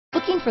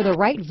Looking for the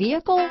right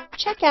vehicle?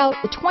 Check out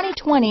the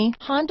 2020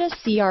 Honda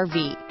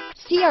CR-V.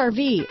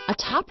 CR-V, a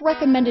top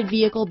recommended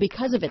vehicle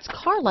because of its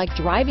car-like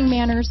driving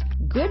manners,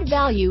 good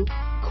value,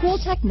 cool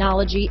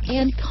technology,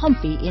 and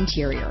comfy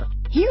interior.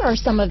 Here are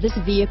some of this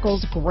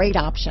vehicle's great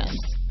options: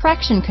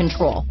 traction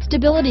control,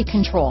 stability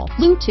control,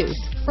 Bluetooth,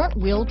 front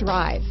wheel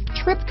drive,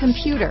 trip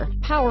computer,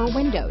 power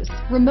windows,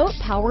 remote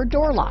power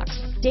door locks,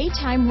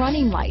 daytime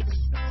running lights,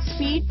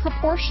 speed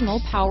proportional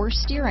power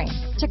steering,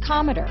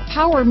 tachometer,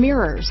 power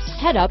mirrors,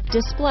 head-up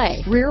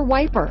display, rear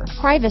wiper,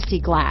 privacy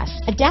glass,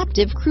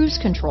 adaptive cruise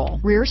control,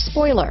 rear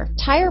spoiler,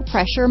 tire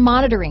pressure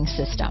monitoring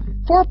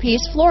system,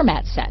 4-piece floor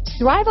mat set.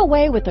 Drive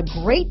away with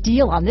a great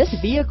deal on this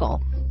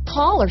vehicle.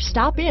 Call or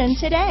stop in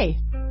today.